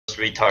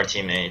retard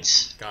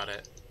teammates. Got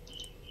it.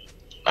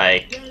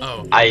 Like,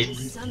 Oh.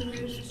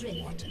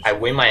 I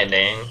win my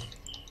lane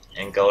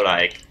and go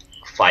like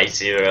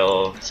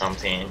 5-0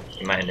 something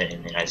in my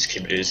lane, and I just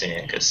keep losing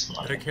it because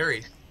Better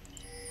carry.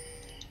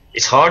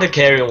 it's hard to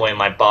carry when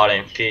my bot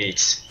lane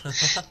feeds.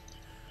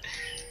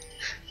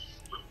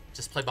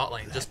 Just play bot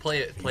lane. Just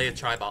play a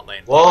tri bot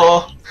lane.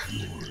 Whoa!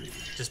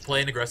 Just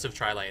play an aggressive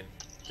tri lane.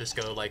 Just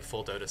go like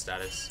full Dota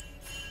status.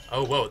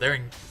 Oh whoa, they're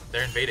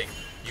invading.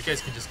 You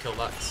guys can just kill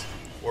Lux,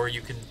 or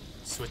you can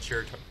switch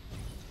your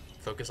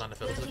focus onto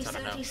Fiddlesticks. I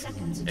don't know.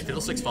 If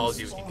Fiddlesticks follows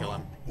you, you can kill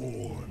him.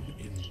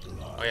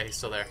 Oh yeah, he's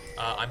still there.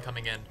 I'm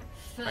coming in,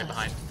 right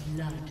behind.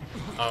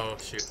 Oh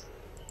shoot.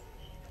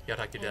 You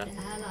gotta attack your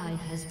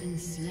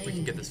death. We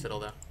can get this Fiddle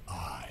though.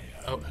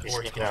 Oh,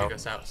 or he can juke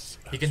us out.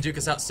 He can juke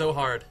us out so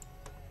hard.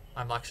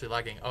 I'm actually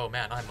lagging. Oh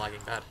man, I'm lagging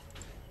bad.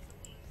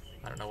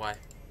 I don't know why.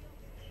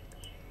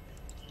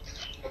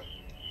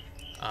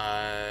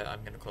 I'm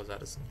gonna close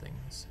out of some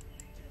things.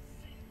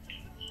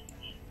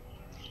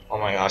 Oh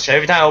my gosh!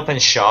 Every time I open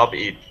shop,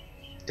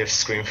 the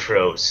screen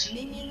froze.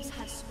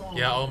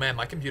 Yeah. Oh man,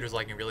 my computer's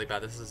lagging really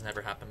bad. This has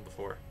never happened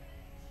before.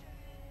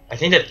 I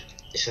think that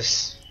it's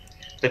just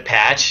the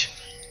patch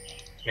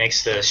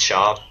makes the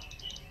shop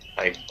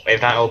like every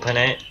time I open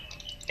it,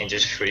 it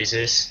just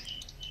freezes.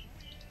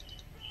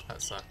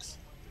 That sucks.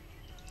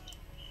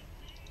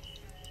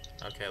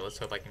 Okay, let's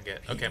hope I can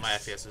get. Okay, my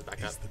FPS is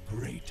back up.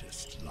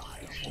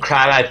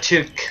 Crap! I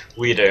took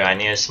Wither. I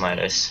need to smite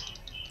this.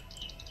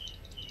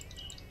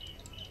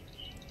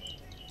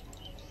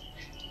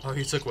 Oh,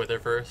 you took Wither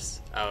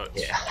first? Ouch.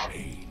 Yeah.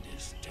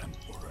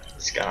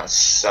 It's gonna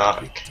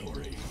suck.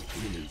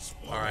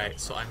 Alright,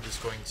 so I'm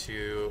just going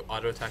to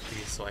auto attack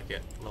these so I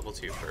get level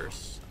 2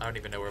 first. I don't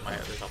even know where my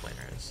other top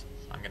laner is.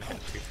 I'm gonna hit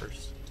 2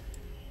 first.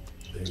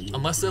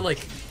 Unless they're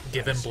like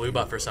given blue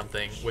buff or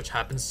something, which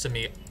happens to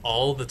me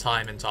all the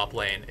time in top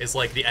lane, is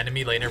like the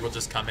enemy laner will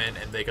just come in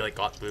and they like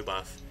got blue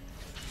buff.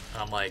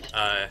 And I'm like,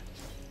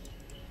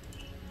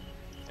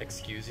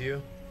 excuse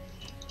you?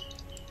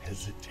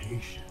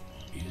 Hesitation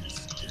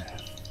is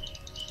death.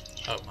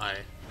 Oh my,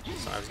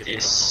 sorry, I was getting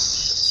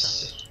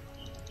Yes.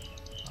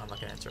 I'm not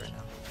gonna answer right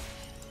now.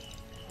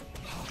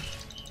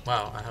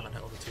 Wow, I haven't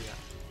hit level 2 yet.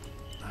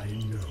 I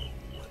know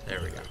what There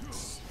we go.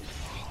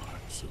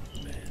 hearts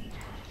of men.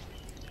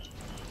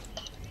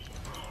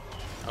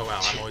 Oh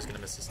wow, I'm always gonna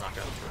miss this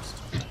knockout first.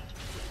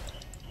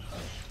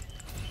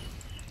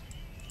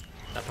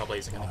 That probably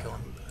isn't gonna kill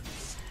him.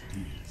 Violence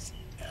is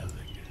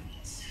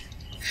elegance.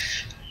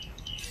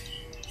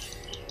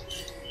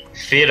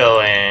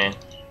 Fiddle and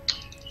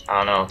I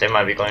don't know. They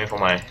might be going for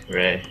my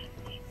red.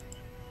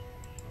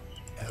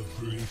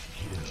 Every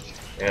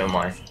kill Never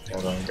mind.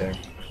 They're going there.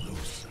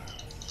 closer.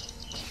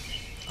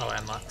 Oh,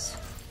 and Lux.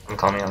 I'm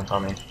coming. I'm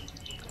coming.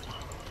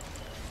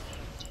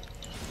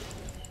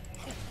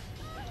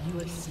 You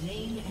have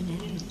slain an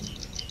enemy.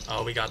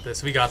 Oh, we got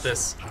this. We got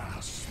this.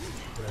 Past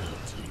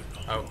frailty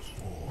of Oh, the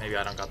fall. maybe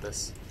I don't got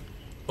this.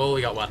 Oh,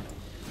 we got one.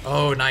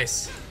 Oh,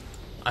 nice.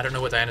 I don't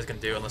know what Diana's gonna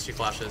do unless she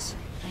flashes.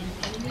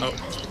 Oh,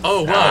 oh,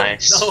 whoa!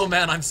 Nice. Oh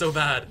man, I'm so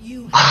bad.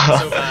 You I'm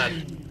so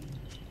bad.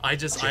 I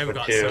Super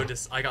got two.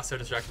 I got so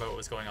distracted by what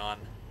was going on.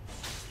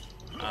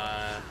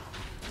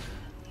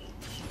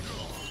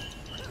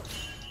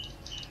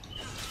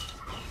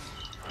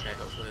 Okay,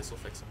 hopefully this will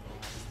fix him.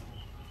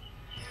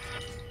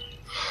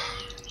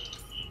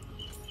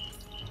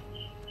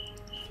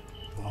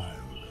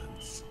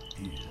 Violence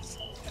is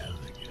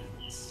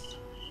elegance.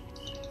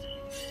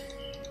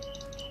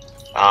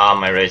 Ah,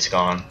 my red's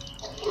gone.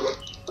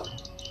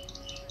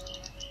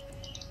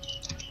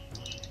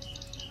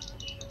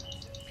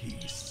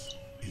 Peace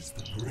is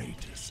the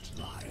greatest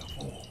lie of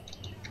all.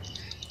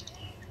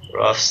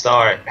 Rough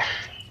start.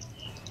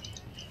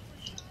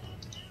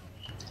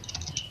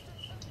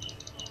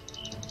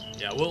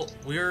 Yeah,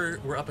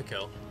 we're up a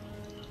kill,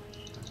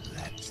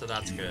 so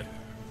that's good.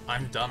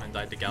 I'm dumb and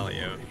died to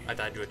Galio. I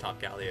died to a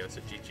top Galio,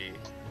 so GG.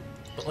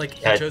 But like,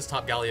 he Yeah. chose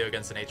top Galio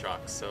against an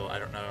Aatrox, so I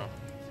don't know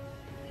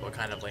what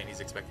kind of lane he's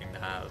expecting to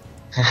have.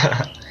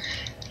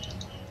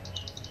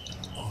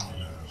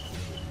 Honor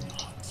will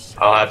not save.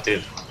 I'll have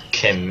to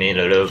chem mid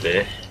a little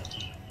bit.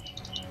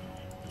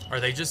 Are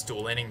they just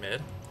dual laning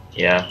mid?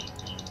 Yeah.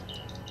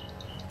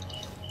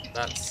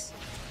 That's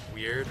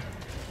weird.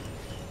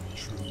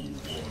 True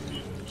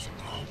warriors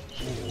are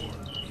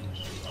born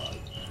in blood.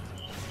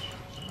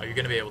 Are you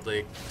gonna be able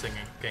to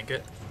gank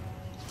it?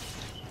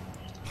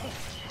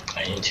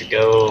 I need to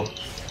go.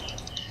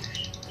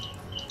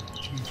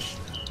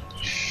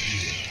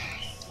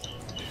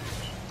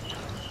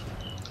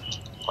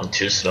 I'm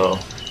too slow.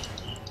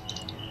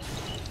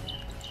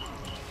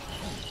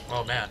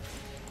 Oh man,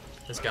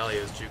 this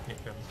Galio is juking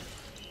him.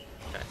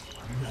 Okay.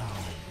 Now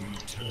we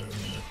turn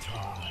the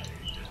tide.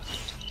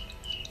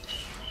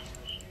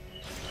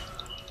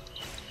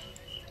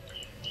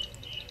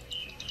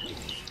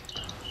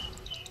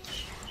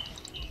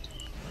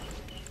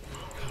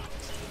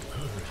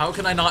 How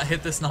can I not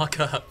hit this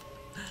knockup?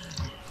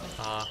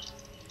 An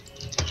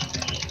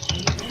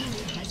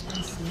enemy has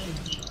been slain.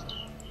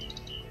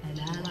 An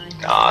ally has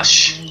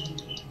Gosh. been slain.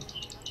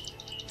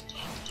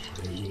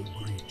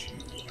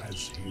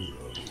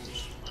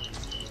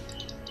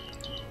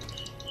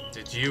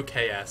 Did you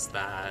KS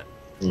that?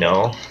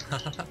 No.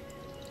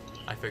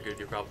 I figured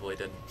you probably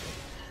didn't.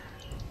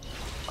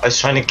 I was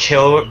trying to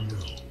kill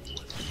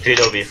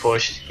Vito before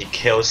he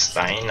kills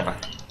Tianya.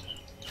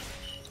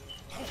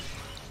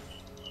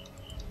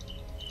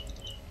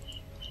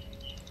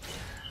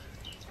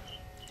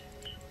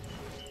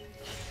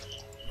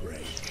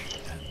 Break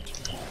and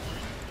fall.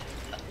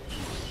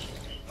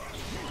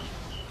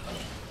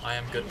 I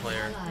am good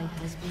player. Ally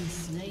has been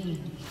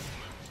slain.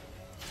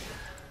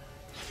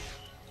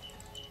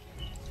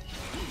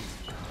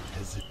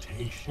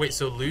 Hesitation. Wait,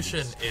 so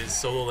Lucian is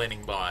solo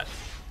laning bot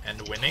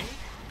and winning?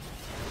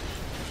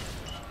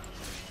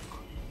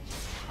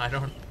 I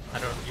don't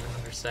even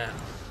understand.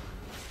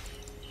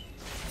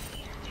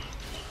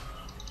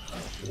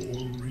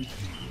 All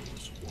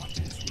reveals what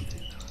is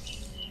within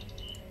us.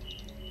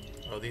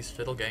 Oh, these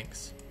fiddle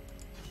ganks.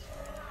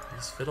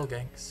 These fiddle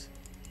ganks.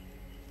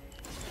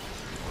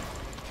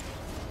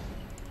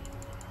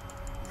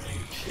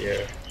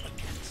 Here.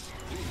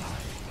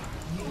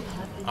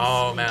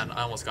 Oh man,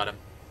 I almost got him.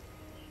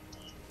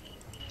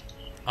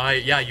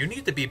 Yeah, you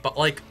need to be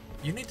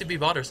you need to be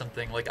bot or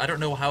something. Like I don't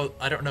know how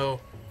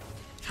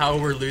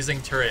we're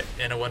losing turret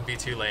in a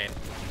 1v2 lane.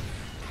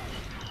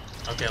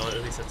 Okay, well,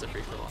 at least that's a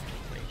free for long.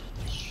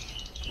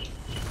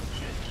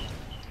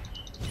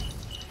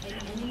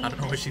 I don't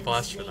know what she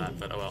flashed for that,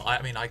 but oh well.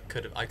 I mean, I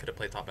could have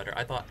played top better.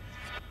 I thought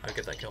I would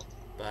get that kill,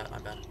 but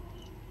I'm bad.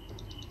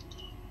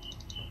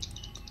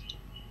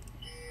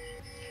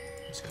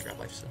 I'm just gonna grab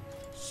life still.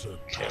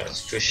 Okay,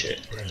 let's push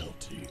it.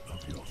 Frailty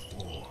of your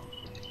form.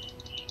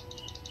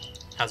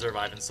 Has a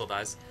revive and still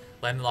dies.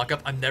 Land and lock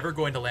up. I'm never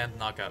going to land and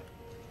knock up.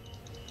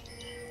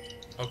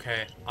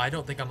 Okay, I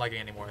don't think I'm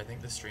lagging anymore. I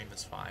think the stream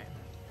is fine.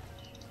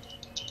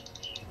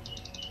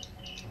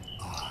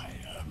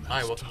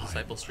 Hi, welcome to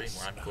Disciple Stream,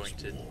 where I'm going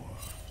to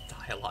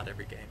die a lot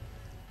every game.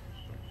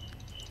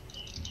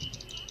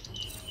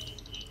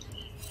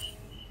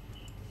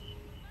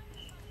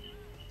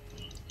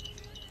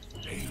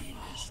 Pain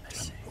is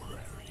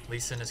temporary. Lee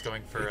Sin is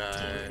going for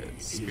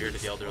Spirit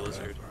of the Elder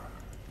Lizard.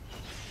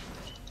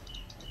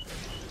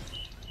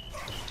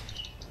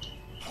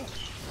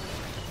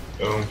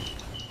 Boom.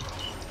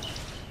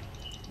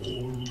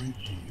 All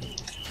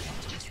reveals what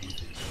is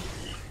within us.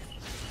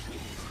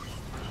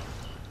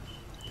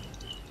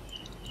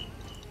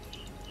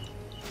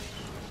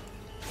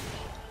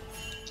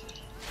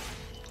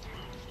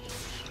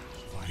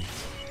 Fight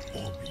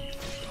or be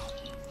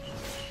forgotten.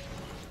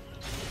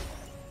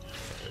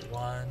 Okay,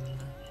 1,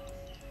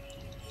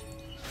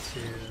 2.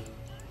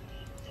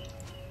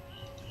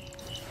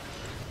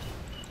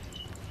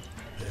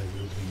 There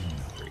will be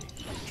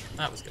no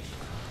That was good.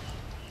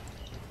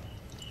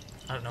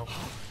 I don't know.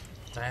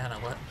 Diana,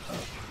 what?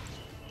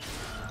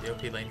 The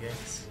OP lane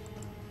ganks?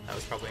 That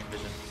was probably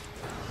Envision.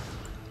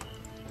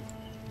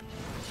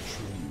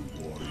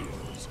 true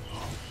warriors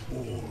are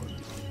born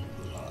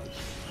in blood.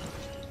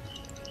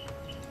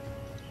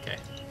 Okay.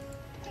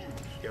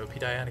 The OP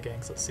Diana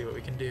ganks, let's see what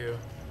we can do.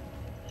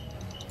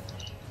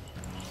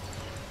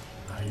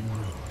 I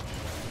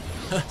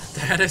know.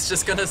 Diana's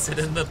just gonna sit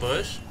in the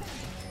bush?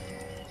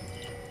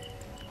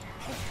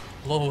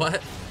 Lol,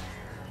 what?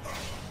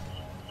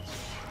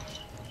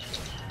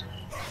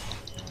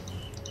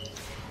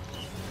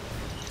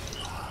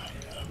 I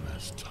am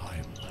as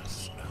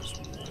timeless as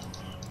war.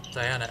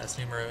 Diana es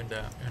numero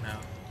uno.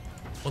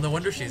 Well, no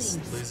wonder she's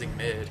losing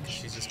mid, because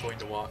she's just going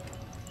to walk.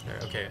 There,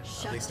 okay,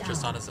 at least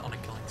Tristana's on a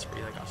killing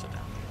spree that got shut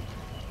down.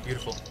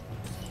 Beautiful.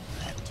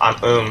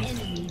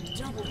 Enemy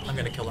double I'm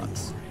gonna kill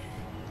Lux.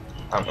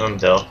 I'm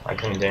though. I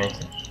couldn't do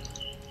anything.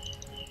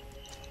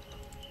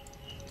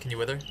 Can you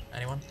wither?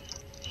 Anyone?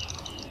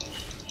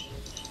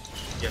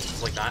 Yes,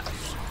 just like that.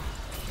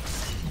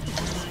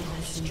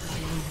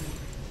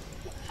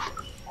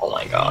 Oh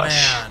my gosh.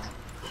 Man.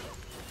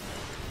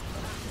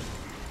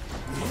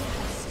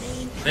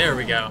 There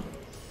we go.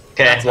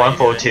 Okay, That's how you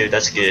do it. 142.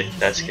 That's good.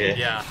 That's good.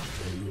 Yeah.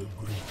 They will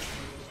greet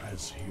you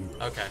as heroes.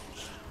 Okay.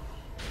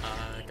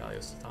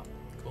 Galio's top.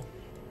 Cool.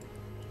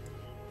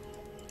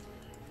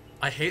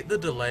 I hate the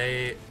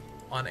delay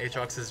on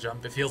Aatrox's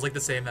jump. It feels like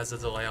the same as the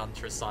delay on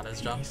Tristana's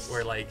jump,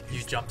 where like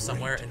you jump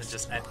somewhere and it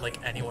just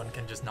like anyone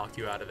can just knock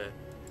you out of it.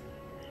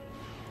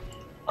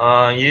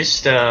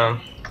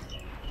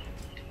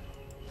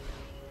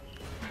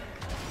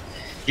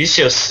 Use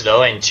your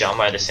slow and jump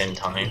at the same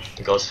time.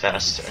 It goes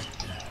faster.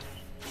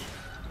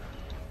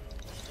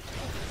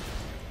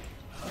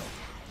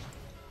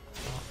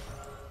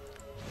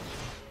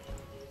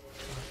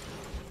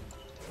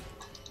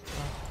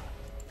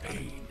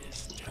 Pain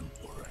is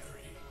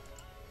temporary.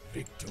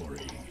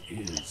 Victory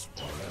is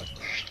forever.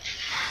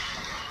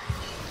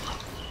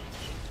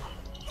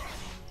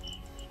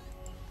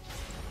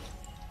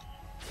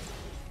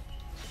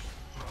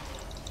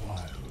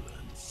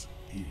 Violence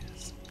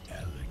is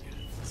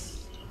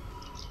elegance.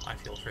 I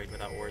feel afraid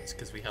without words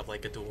because we have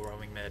like a dual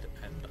roaming mid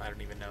and I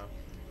don't even know.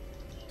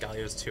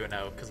 Galio's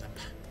 2-0 because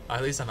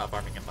at least I'm out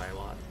farming him by a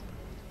lot.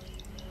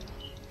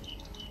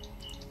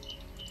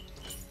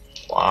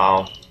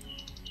 Wow.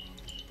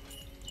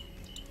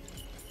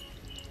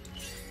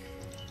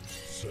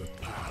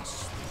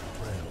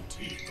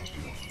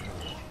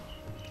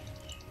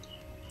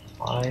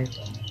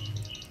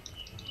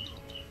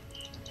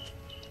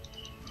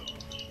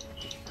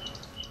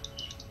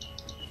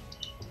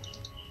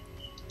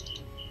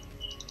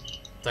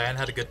 Diane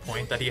had a good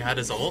point that he had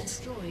his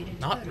ult.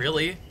 Not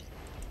really.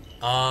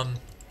 Like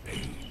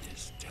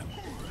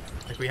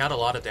we had a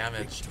lot of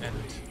damage, and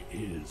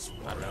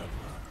I don't know.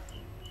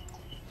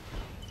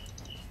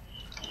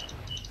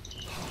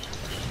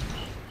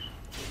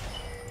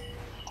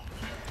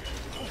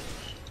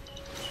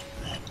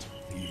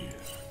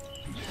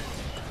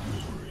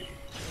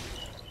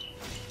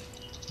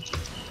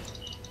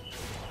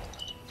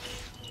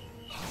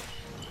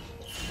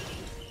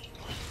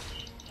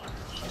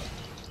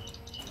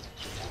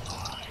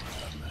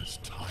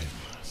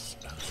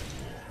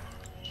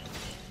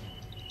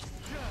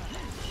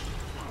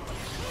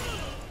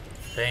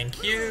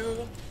 Thank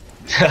you.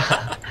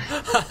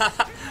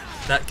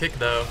 That kick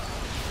though.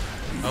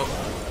 Oh.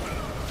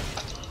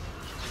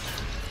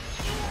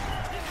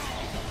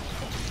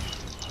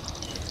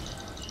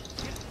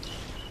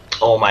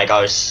 Oh my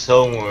god, it's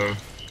so warm.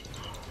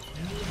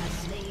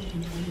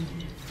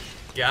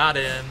 Got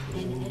him.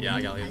 Yeah,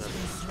 I got him.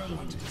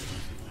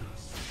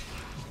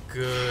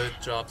 Good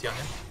job,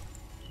 Tianya.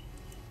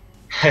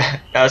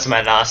 That was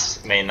my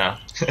last main now.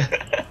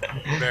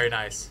 Very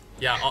nice.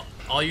 Yeah,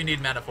 all you need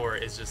mana for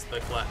is just the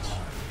clutch.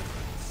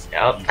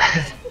 Yep. An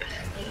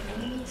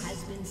enemy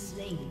has been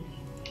slain.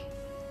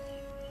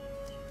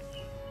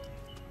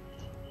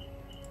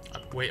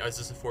 Wait, is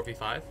this a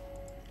 4v5?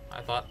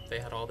 I thought they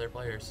had all their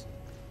players.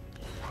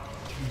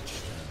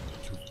 Teach them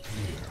to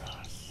fear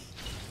us.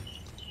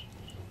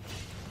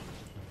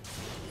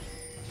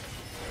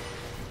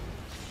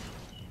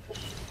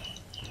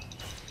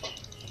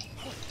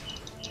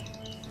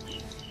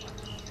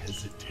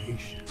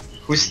 Hesitation.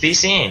 Who's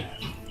DCing?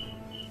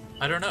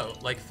 I don't know.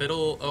 Like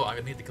Fiddle. Oh, I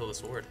need to kill the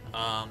sword.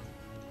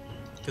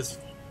 Because.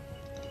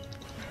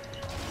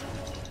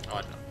 Oh,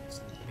 I don't know.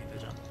 Just need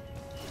to jump.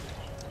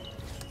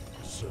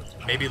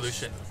 Maybe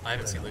Lucian. I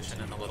haven't seen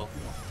Lucian in a little.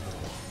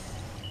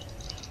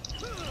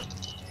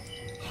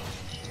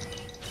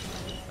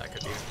 That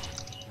could be.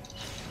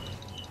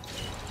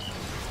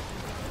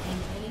 An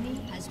enemy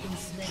has been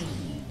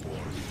slain.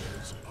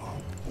 Warriors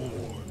are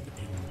born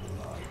in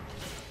blood.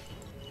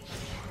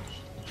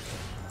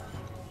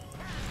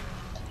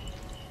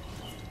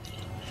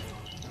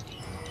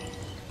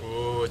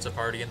 Ooh, it's a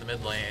party in the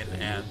mid lane,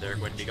 and they're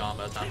going to be gone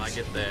by the time I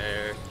get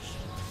there.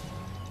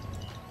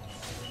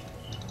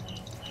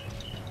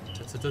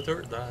 It's a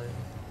third dive.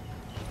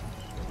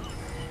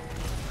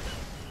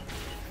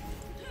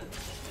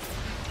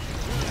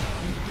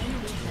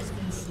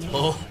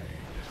 Oh.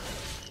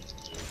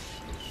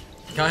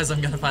 Guys,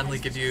 I'm gonna finally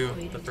give you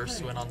the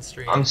first win on the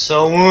stream. I'm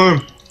so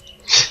warm.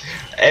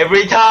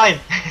 Every time.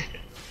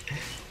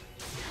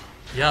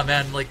 Yeah,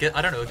 man, like,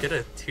 I don't know, get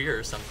a tier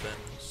or something.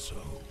 So,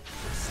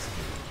 the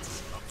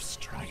seeds of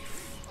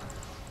strife.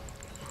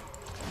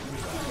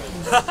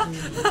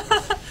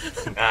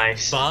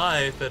 Nice.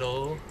 Bye,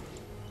 Fiddle.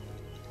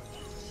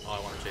 Oh, I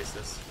want to chase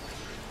this.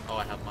 Oh,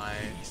 I have my...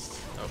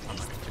 Oh, I'm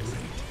not gonna chase it.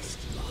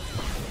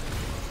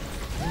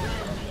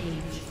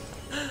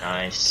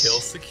 Nice. Kill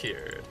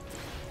secured.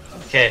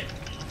 Okay.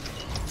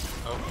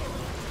 Oh.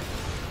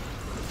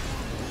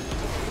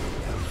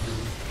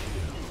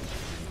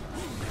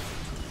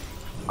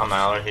 I'm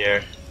out of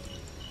here.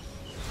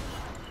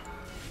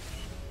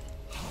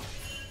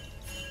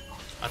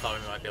 I thought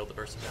we might be able to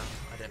burst him down.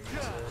 I didn't mean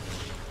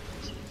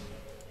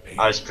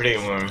to. I was pretty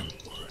warm.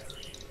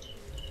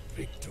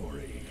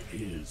 Victory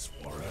is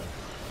forever.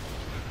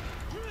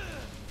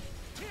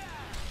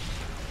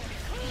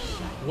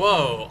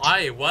 Whoa!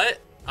 What?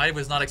 I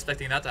was not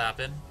expecting that to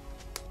happen.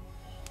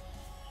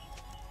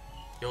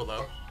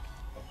 YOLO.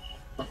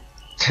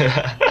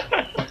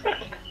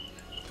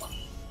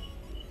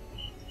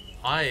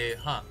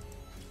 Huh.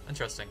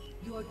 Interesting.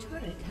 Your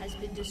turret has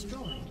been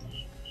destroyed.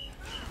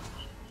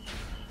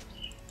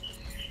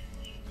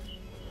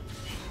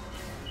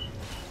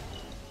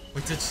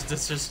 Wait, does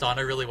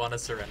Tristana really want to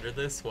surrender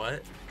this?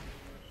 What?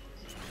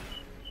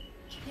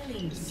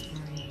 Killing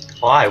spree.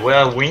 Why? We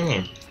are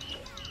winning.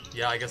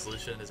 Yeah, I guess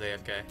Lucian is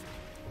AFK.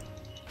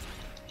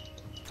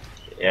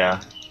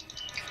 Yeah.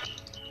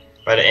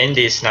 But end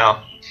this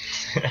now.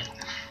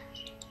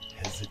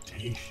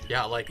 Hesitation.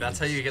 Yeah, like, that's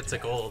how you get to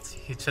gold.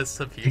 You just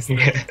abuse the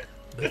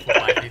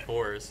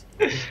 5v4s.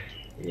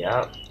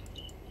 Yep.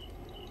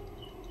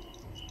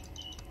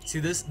 See,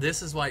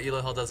 this is why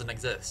Elo Hell doesn't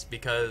exist,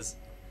 because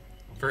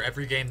for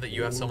every game that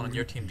you have someone on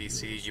your team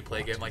DC, you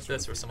play a game like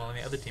this where someone on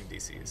the other team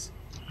DCs.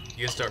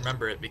 You just don't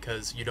remember it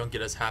because you don't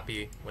get as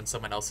happy when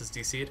someone else is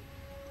DC'd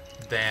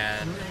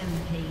than,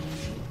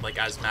 like,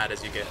 as mad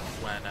as you get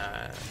when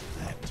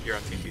your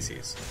own team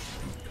DCs.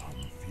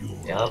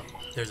 Yep.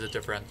 There's a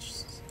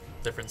difference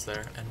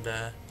there,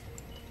 and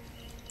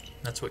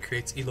that's what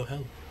creates Elo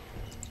Hell.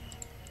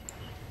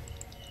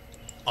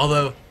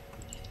 Although,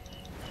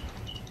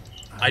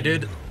 I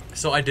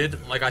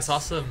saw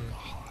some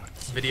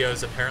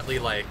videos apparently,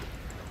 like,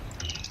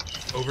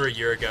 over a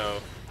year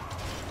ago,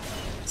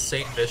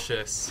 Saint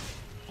Vicious,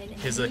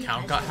 his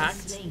account got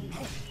hacked,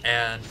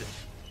 and,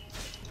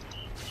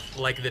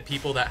 like, the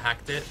people that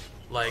hacked it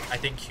like I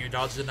think Q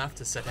dodged enough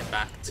to set him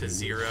back to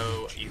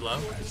 0 elo,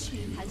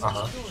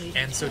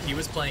 and so he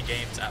was playing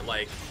games at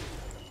like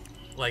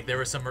there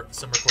was some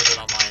recorded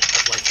online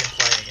of like him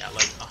playing at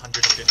like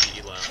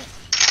 150 elo,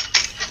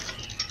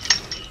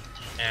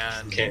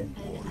 and Okay.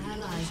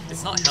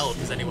 it's not hell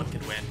because anyone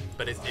can win,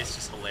 but it's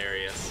just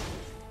hilarious.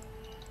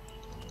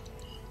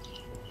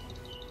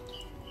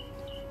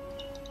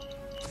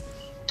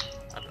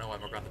 I don't know why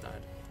Morgana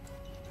died.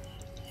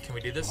 Can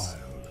we do this?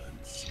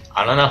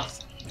 I don't know.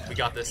 We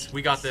got this.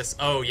 We got this.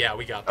 Oh yeah,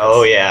 we got this.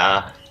 Oh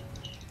yeah.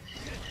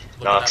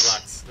 Look at that Lux.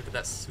 Lux. Look at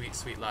that sweet,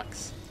 sweet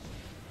Lux.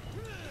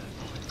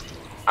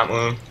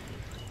 I'm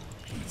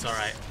It's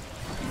alright.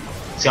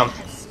 Jump.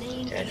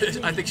 Okay.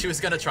 I think she was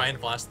gonna try and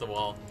blast the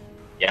wall.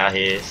 Yeah,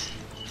 he is.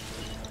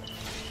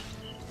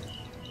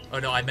 Oh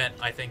no, I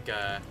think,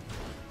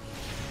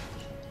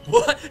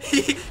 What?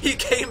 He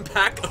came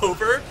back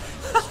over?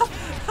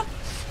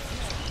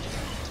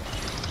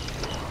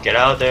 Get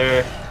out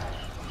there.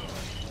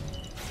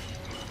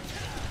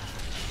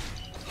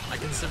 I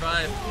can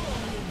survive.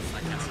 I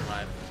can't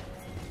survive.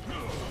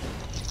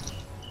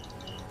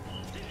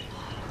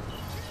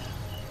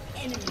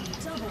 Enemy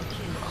double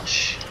kill.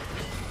 Gosh.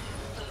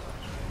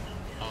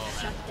 Oh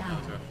man. Shut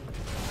down.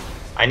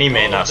 I need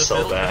mana the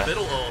so bad.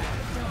 fiddle ult.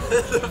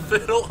 The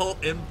fiddle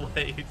ult in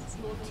place.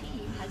 Your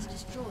team has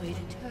destroyed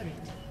a turret.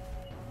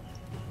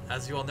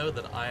 As you all know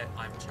that I'm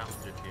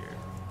challenger tier.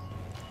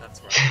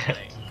 That's where I'm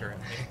playing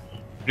currently.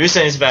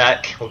 Lucen is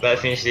back. We gotta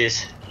finish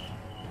this.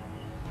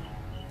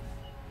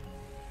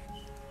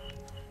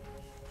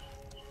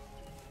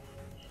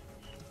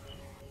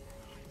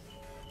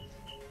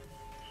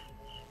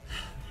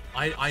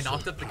 I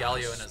knocked up the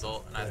Galio in his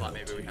ult, and I thought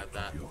maybe we had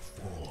that.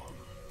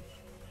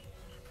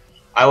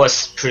 I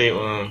was pretty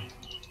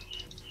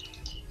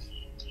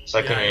so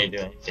I couldn't Yeah, really do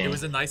anything. It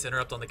was a nice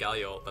interrupt on the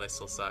Galio ult, but I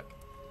still suck.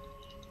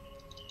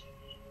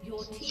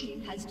 Your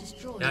team has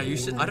destroyed. Yeah, you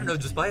should, I don't know,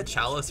 just buy a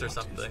chalice or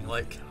something.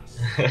 Like,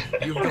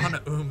 you've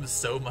gone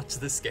so much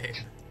this game.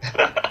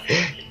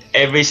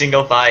 Every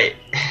single fight.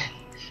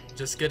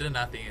 Just get an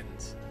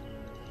Athens.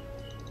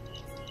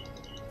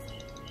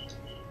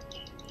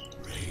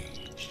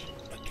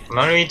 I'm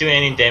not really doing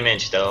any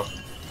damage though.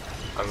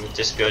 I'm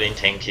just building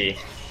tanky.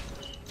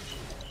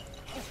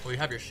 Well, you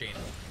have your Sheen.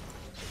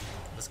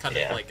 That's kind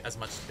Yeah. of like as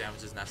much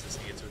damage as Nessus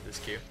needs with this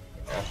Q.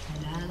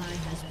 An ally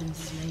has been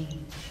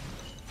slain.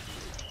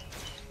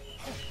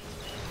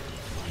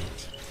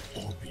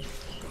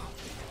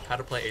 How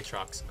to play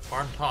Aatrox.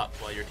 Farm top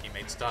while your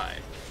teammates die.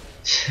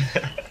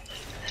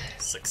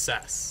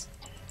 Success.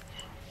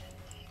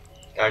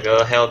 Gotta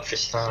go help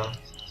Tristan.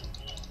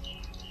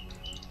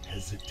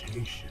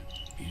 Hesitation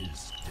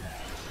is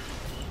death.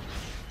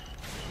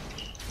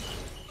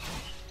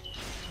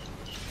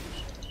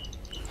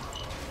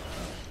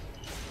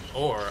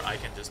 Or I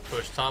can just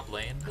push top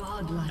lane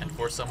Godlike. and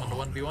force someone to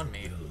 1v1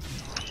 me.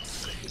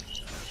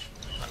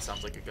 That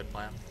sounds like a good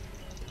plan.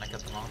 Can I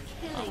cut them off?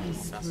 Oh, Killing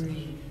that's-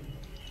 spree.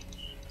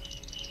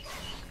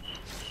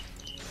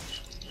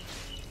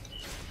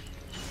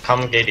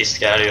 Come get this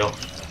Galio.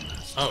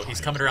 Oh, he's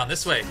coming around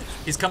this way.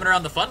 He's coming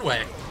around the fun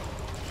way.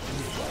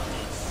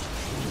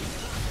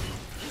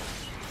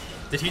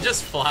 Did he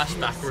just flash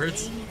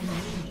backwards?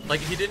 Like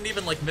he didn't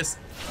even like miss,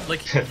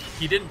 like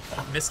he didn't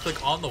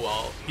misclick on the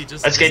wall. He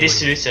just Let's get this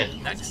misclicked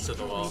solution. next to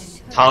the wall.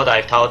 Tower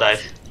dive, tower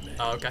dive.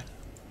 Oh, okay.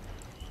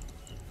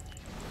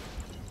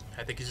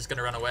 I think he's just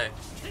gonna run away.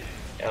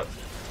 Yep.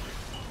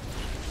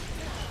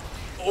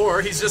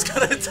 Or he's just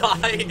gonna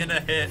die in a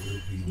hit.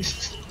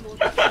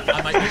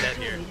 I might be dead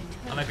here.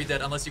 I might be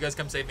dead unless you guys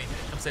come save me.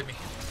 Come save me.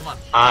 Come on.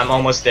 I'm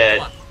almost dead.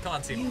 Come on. Come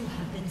on, team. You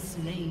have been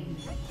slain.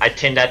 I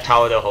pinned that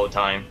tower the whole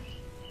time.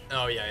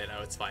 Oh yeah,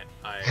 no, it's fine.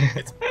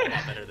 It's a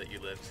lot better that you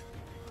lived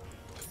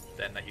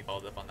than that you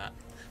followed up on that.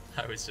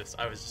 I was just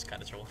kind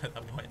of trolling at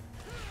that point.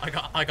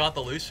 I got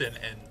the Lucian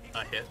in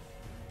a hit.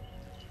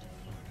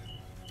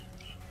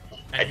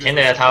 I And pinned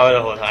that tower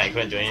the whole time. I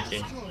couldn't do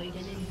anything. Destroyed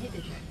an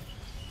inhibitor.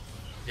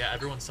 Yeah,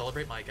 everyone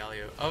celebrate my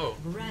Galio. Oh,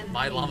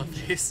 my llama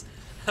face.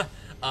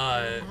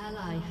 Ally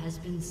has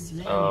been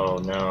slain.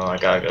 Oh no, I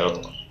gotta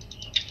go.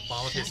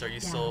 Llama face, are you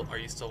still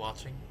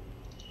watching?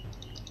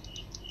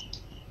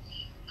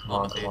 Come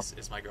Llama on, come on. face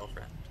is my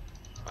girlfriend,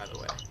 by the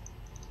way.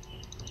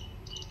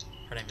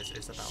 Her name is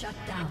Isabel. Shut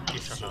down.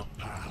 Isabel.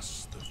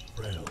 Surpass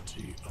the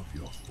frailty of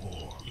your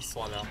form.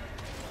 Isabel.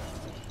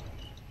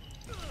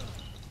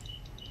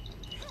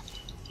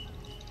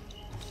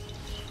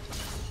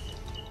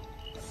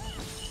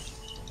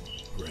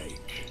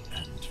 Break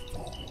and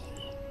fall.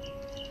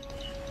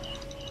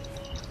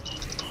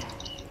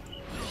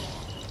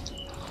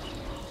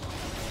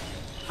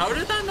 How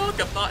did that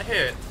knockup not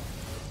hit?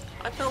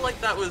 I felt like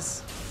that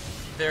was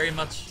very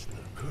much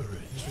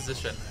in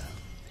position.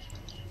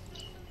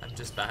 I'm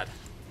just bad.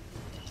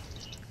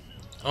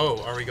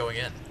 Oh, are we going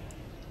in?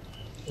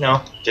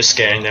 No, just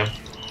scaring them.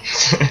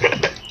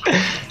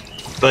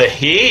 But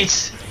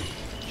he's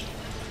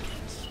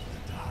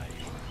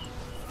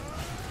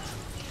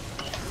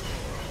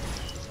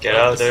get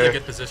out This is a there.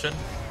 good position.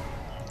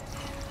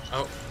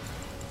 Oh,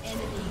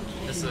 Enemy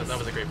this that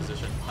was a great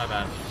position. My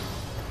bad.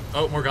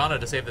 Oh, Morgana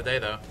to save the day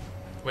though.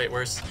 Wait,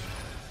 where's?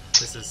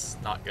 This is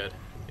not good.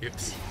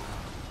 Oops.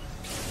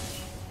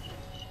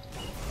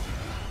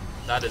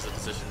 That is a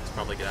position to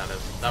probably get out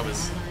of. That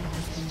was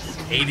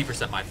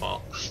 80% my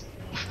fault.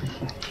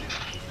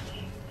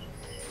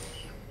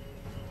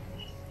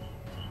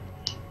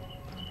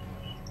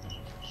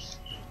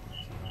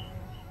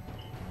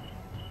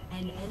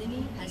 An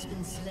enemy has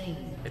been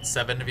slain. It's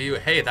 7 of you.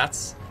 Hey,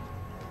 that's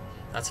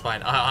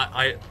fine.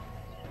 I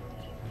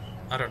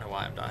don't know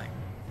why I'm dying.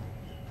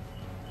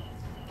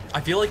 I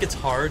feel like it's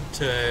hard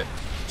to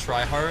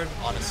try hard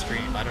on a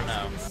stream. I don't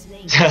know.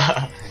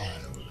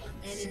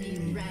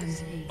 Enemy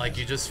rampage. Like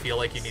you just feel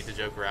like you need to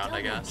joke around,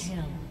 I guess.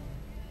 Double kill.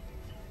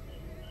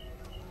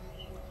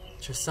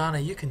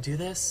 Tristana, you can do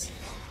this.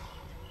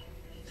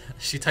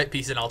 She typed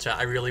peace in all chat.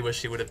 I really wish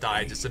she would have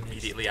died just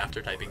immediately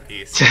after typing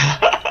peace.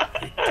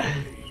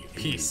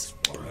 Peace.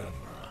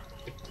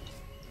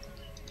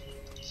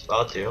 It's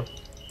about to.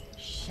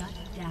 Shut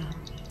down.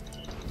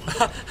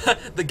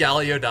 The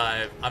Galio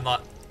dive. I'm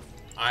not.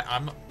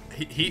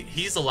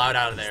 He's allowed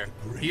out of there.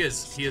 He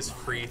is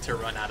free to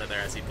run out of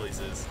there as he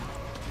pleases.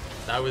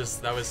 That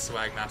was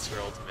Swag Master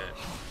Ultimate.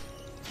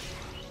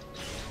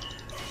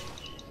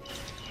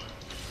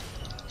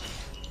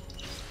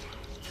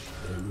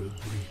 They will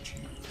greet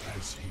you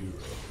as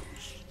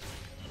heroes.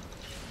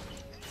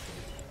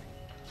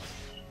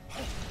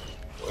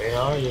 Where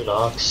are you,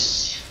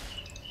 Docs?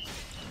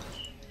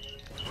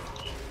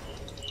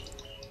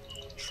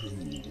 True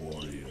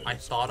warriors. I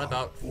thought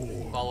about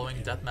following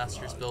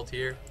Deathmaster's build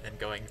here and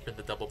going for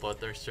the double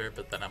Bloodthirster,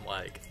 but then I'm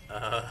like,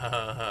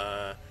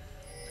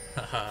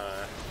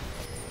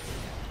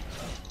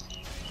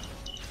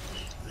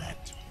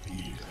 Let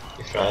fear.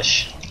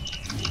 Refresh. 2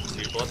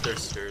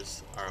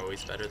 Bloodthirsters are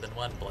always better than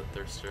 1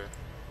 Bloodthirster.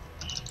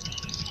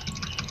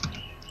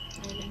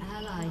 An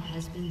ally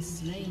has been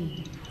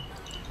slain.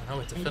 Oh,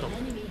 it's a An fiddle.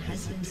 enemy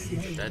has been It's a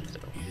slain. dead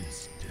fiddle.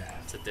 Is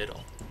death. It's a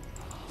diddle.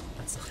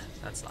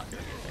 That's not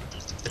gonna be a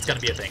thing. It's gonna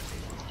be a thing.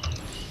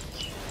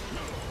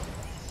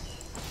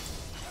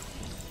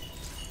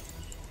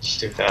 It's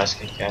too fast,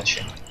 can catch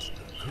you.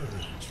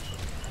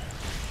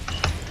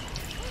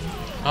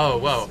 Oh,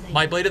 whoa.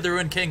 My Blade of the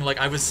Ruined King, like,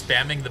 I was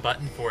spamming the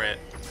button for it,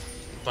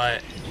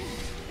 but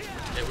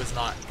it was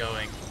not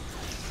going.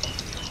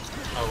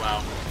 Oh,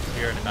 wow.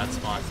 We're in a bad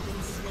spot.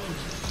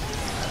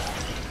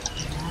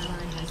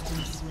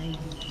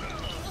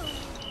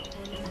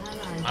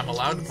 I'm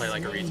allowed to play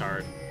like a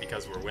retard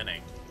because we're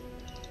winning.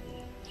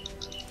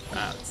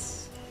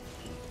 That's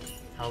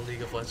how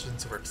League of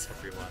Legends works,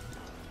 everyone.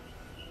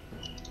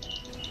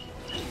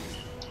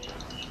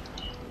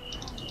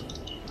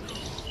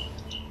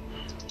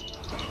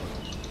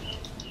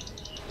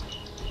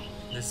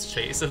 This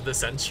chase of the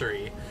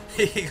century.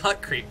 He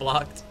got creep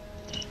blocked.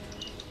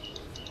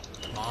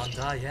 Come on,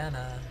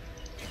 Diana.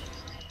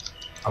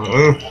 I'm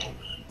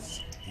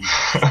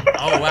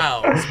Oh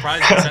wow,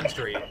 surprising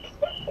century.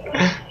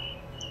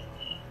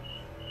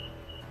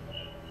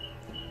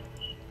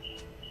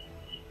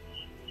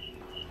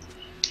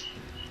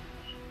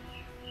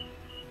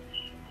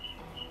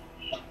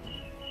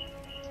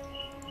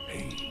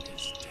 Pain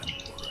is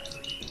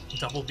temporary.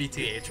 Double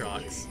BT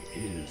Aatrox.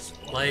 Is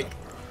Like,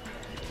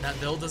 that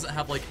build doesn't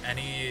have like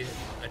any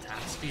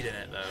attack speed in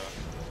it though.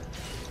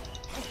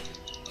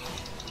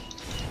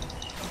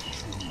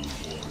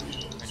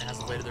 And it has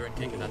the Blade of the Ruined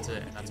King and that's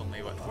it. And that's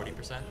only what,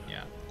 40%?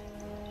 Yeah.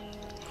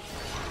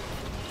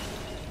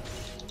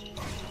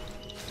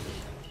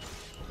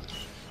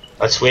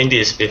 Let's win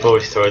this before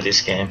we throw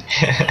this game.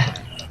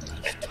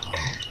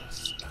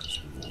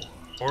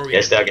 Or we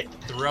Yes, could Doug.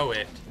 throw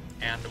it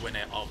and win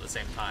it all at the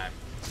same time.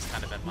 Which has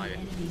kind of been my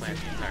plan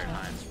the entire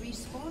time.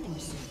 Respawning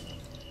soon.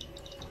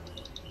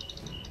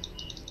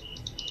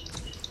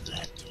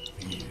 let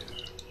fear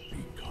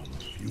become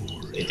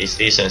fury. This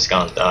season's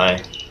gonna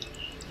die.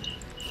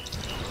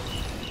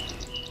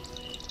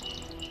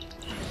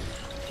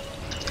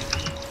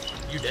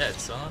 You dead,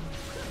 son.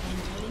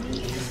 An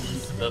enemy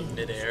has been The slain.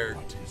 midair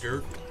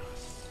jerk.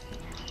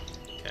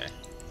 Okay.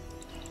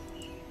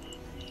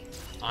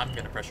 I'm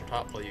gonna pressure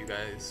top while you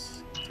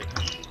guys take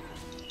it.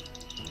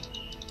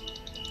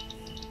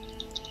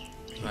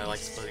 I like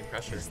splitting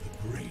pressure. 'Cause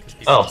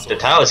people Oh, also- the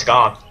tower's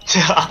gone.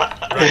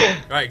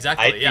 Right,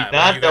 exactly. I did yeah,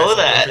 not when you know guys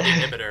that. went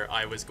for the inhibitor,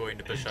 I was going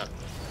to push up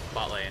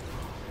bot lane.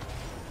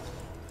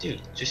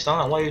 Dude,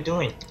 Tristana, what are you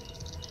doing?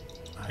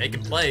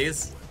 Making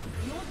plays.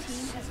 Your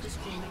team has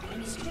destroyed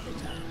an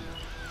inhibitor.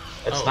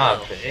 That's Oh, not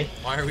wow. okay.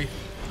 Why are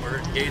we're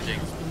engaging,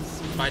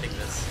 fighting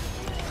this.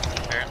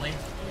 Apparently. An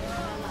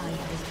ally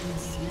has been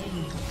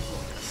slain.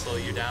 Slow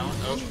you down.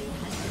 Oh, Enemy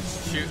has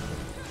been shoot.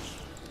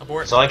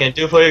 Abort. That's all I can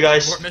do for you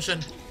guys. Abort mission.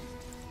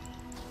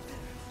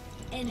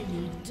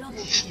 enemy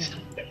double kill.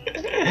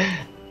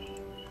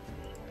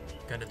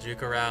 Gonna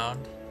juke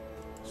around.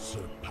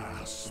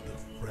 Surpass the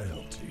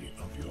frailty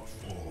of your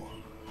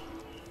form.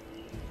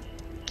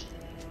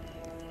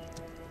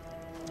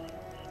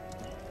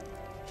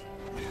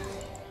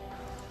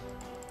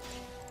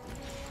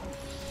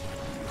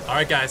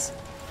 Alright guys.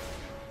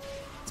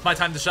 It's my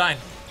time to shine.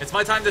 It's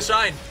my time to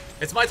shine.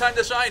 It's my time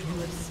to shine.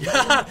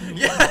 Yeah,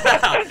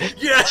 yeah,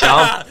 yeah.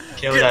 Jump.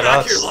 Kill Get that back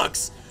Ox. here,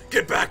 Lux.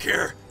 Get back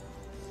here.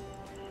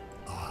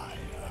 I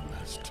am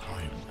as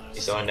timeless.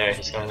 He's going there.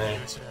 He's going there.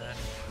 Lucian.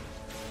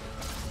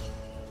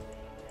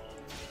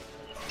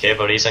 Okay,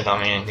 but Lisa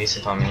coming in. Lisa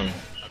coming in. Okay,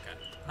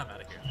 I'm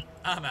out of here.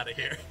 I'm out of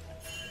here.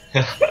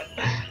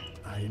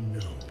 I know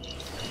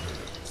what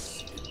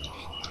hurts in the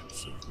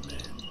hearts of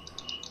men.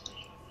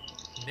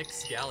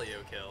 Nick's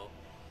Galio kill.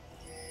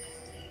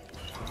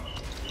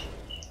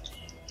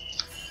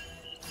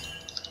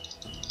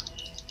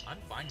 I'm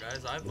fine,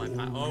 guys. I have my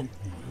pa- oh,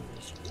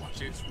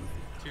 shoot,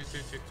 shoot.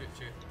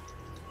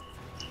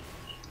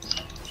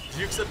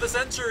 Jukes of the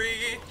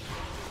century.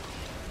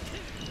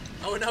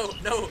 Oh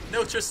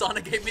no!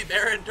 Tristana gave me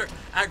Baron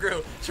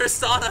aggro.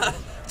 Tristana.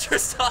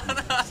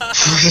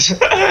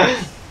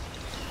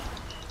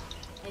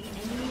 An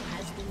enemy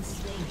has been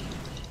slain.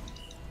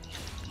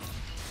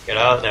 Get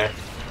out of there.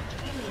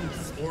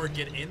 Or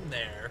get in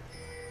there.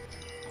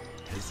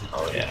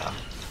 Oh yeah.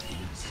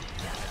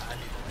 I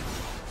need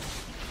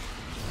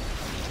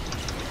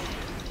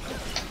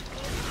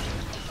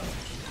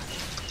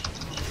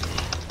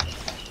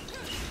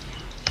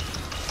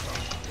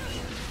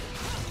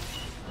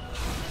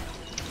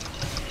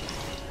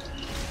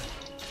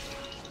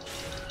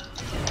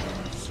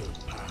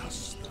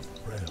Surpass the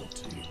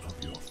frailty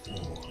of your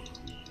form.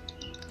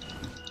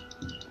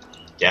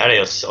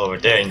 Darius over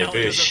there in the Hell,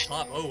 there's a bush.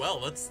 pop. Oh well,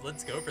 let's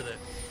go for that.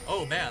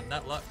 Oh man,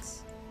 that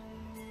Lux.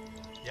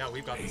 Yeah,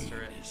 we've got this Pain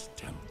turret. is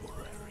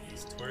temporary.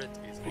 This turret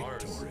is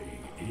ours. Victory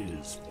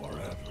is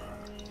forever.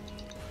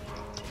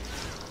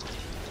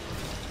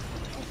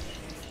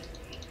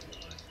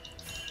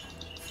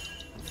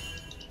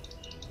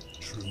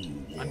 True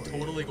I'm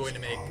totally going to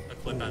make warriors a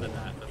clip out of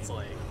that. are That's born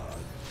like in blood.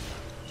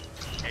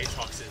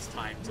 Aatrox's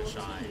time to Your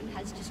shine. team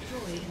has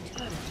destroyed a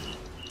turret.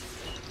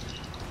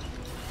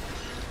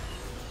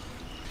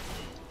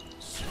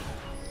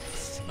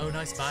 Oh,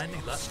 nice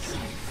binding, Lux.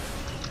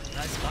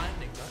 Nice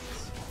binding,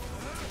 Lux.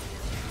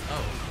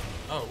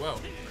 Oh, whoa.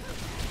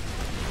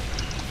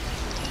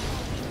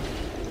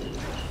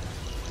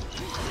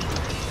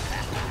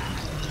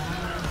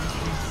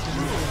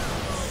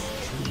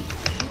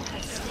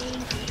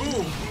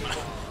 Boom!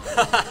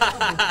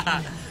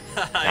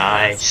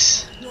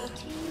 Nice. Your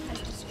team has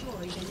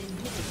destroyed an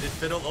inhibitor. Did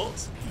Fiddle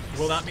ult?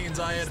 Well, that means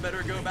I had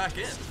better go back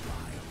in. Your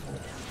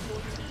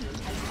team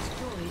has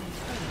destroyed a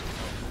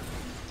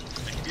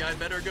turret. Maybe I'd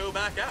better go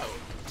back out.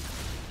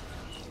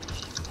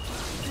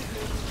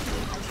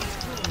 Has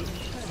destroyed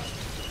a turret.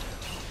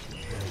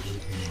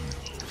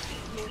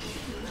 Your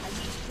team has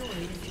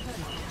destroyed a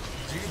turret.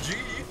 GG!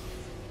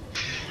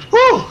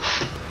 Woo!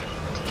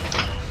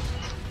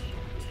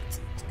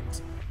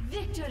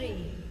 Victory!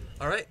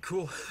 Alright,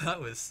 cool. That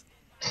was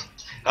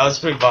That was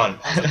pretty fun.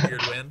 a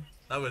weird win.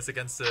 That was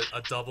against a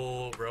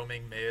double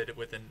roaming mid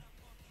with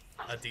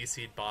a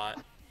DC'd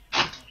bot.